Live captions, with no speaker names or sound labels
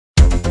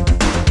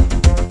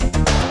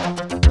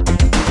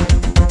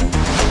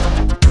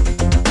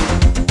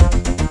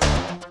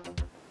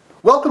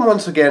Welcome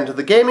once again to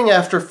the Gaming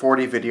After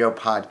 40 video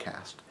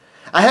podcast.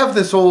 I have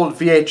this old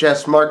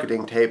VHS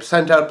marketing tape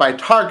sent out by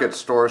Target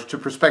stores to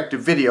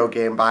prospective video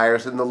game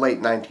buyers in the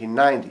late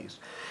 1990s.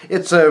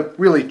 It's a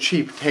really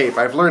cheap tape.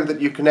 I've learned that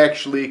you can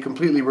actually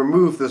completely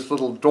remove this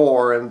little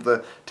door and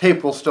the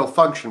tape will still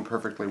function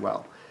perfectly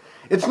well.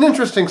 It's an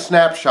interesting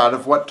snapshot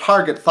of what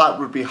Target thought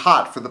would be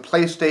hot for the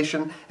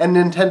PlayStation and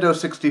Nintendo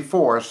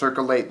 64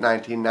 circa late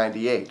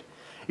 1998.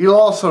 You'll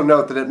also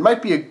note that it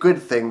might be a good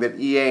thing that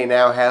EA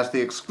now has the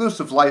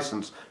exclusive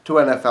license to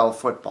NFL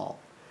football.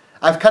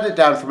 I've cut it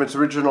down from its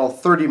original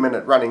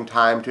 30-minute running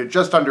time to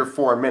just under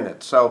 4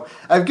 minutes, so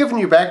I've given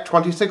you back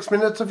 26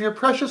 minutes of your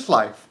precious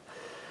life.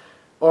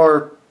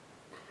 Or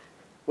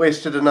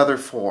wasted another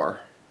 4.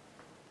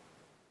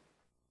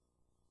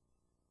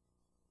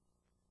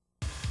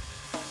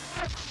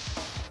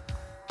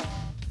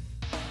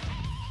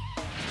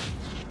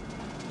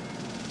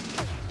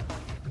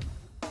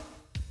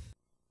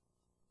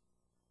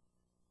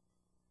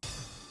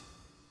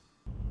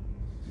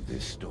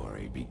 This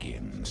story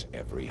begins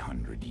every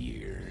 100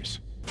 years.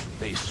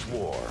 They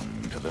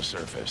swarm to the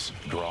surface,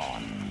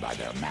 drawn by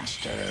their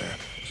master.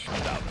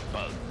 The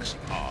bugs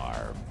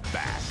are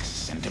back,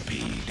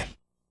 Centipede.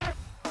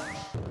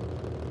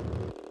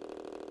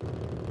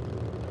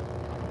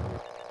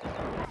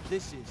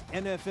 This is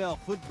NFL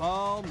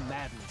Football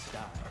Madden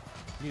style.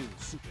 New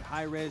super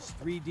high-res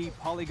 3D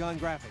polygon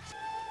graphics.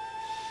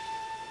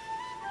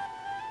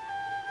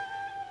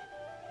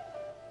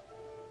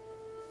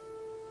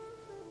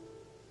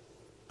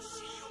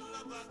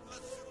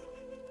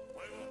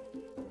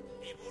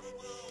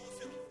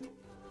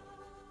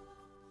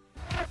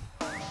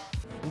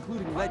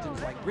 Including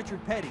legends like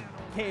Richard Petty,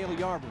 Cale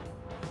Yarborough.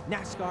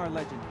 NASCAR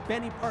legend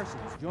Benny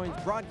Parsons joins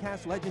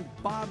broadcast legend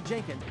Bob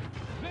Jenkins.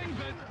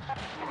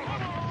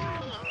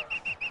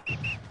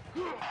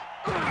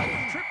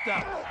 Tripped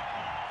up.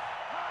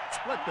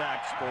 Split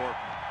back score.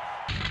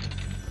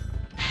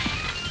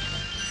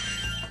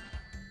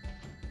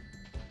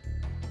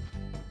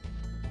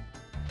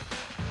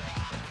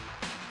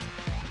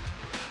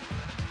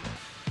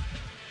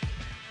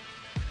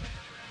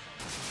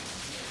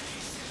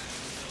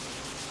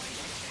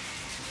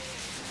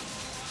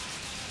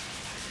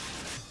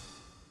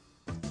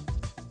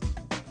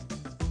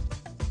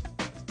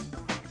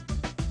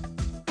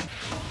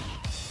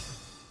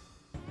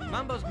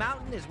 Mumbo's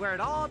Mountain is where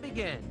it all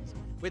begins,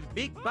 with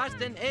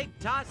beak-busting,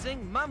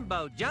 egg-tossing,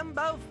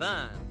 mumbo-jumbo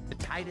fun. The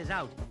tide is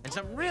out, and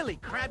some really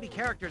crabby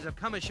characters have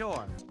come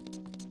ashore.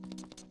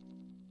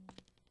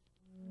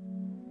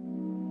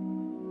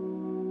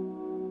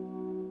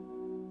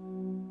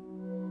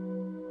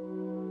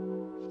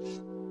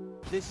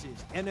 This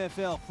is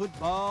NFL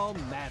Football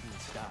Madden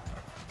style.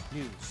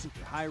 New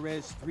super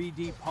high-res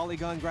 3D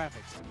polygon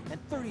graphics and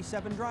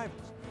 37 drivers,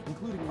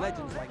 including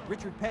legends like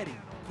Richard Petty,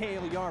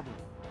 Cale Yarborough.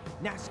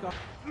 NASCAR.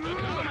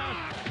 Intercepted!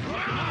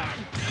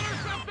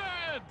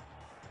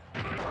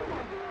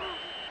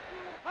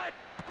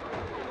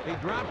 He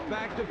drops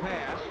back to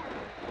pass.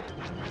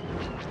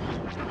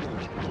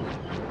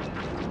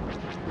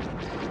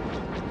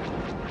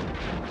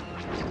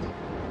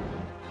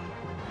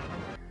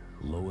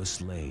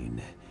 Lois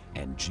Lane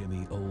and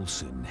Jimmy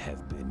Olsen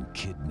have been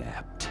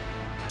kidnapped.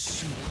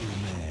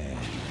 Superman.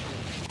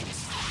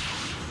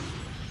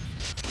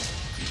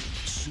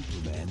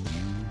 Superman,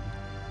 you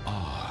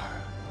are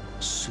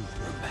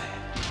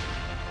Superman.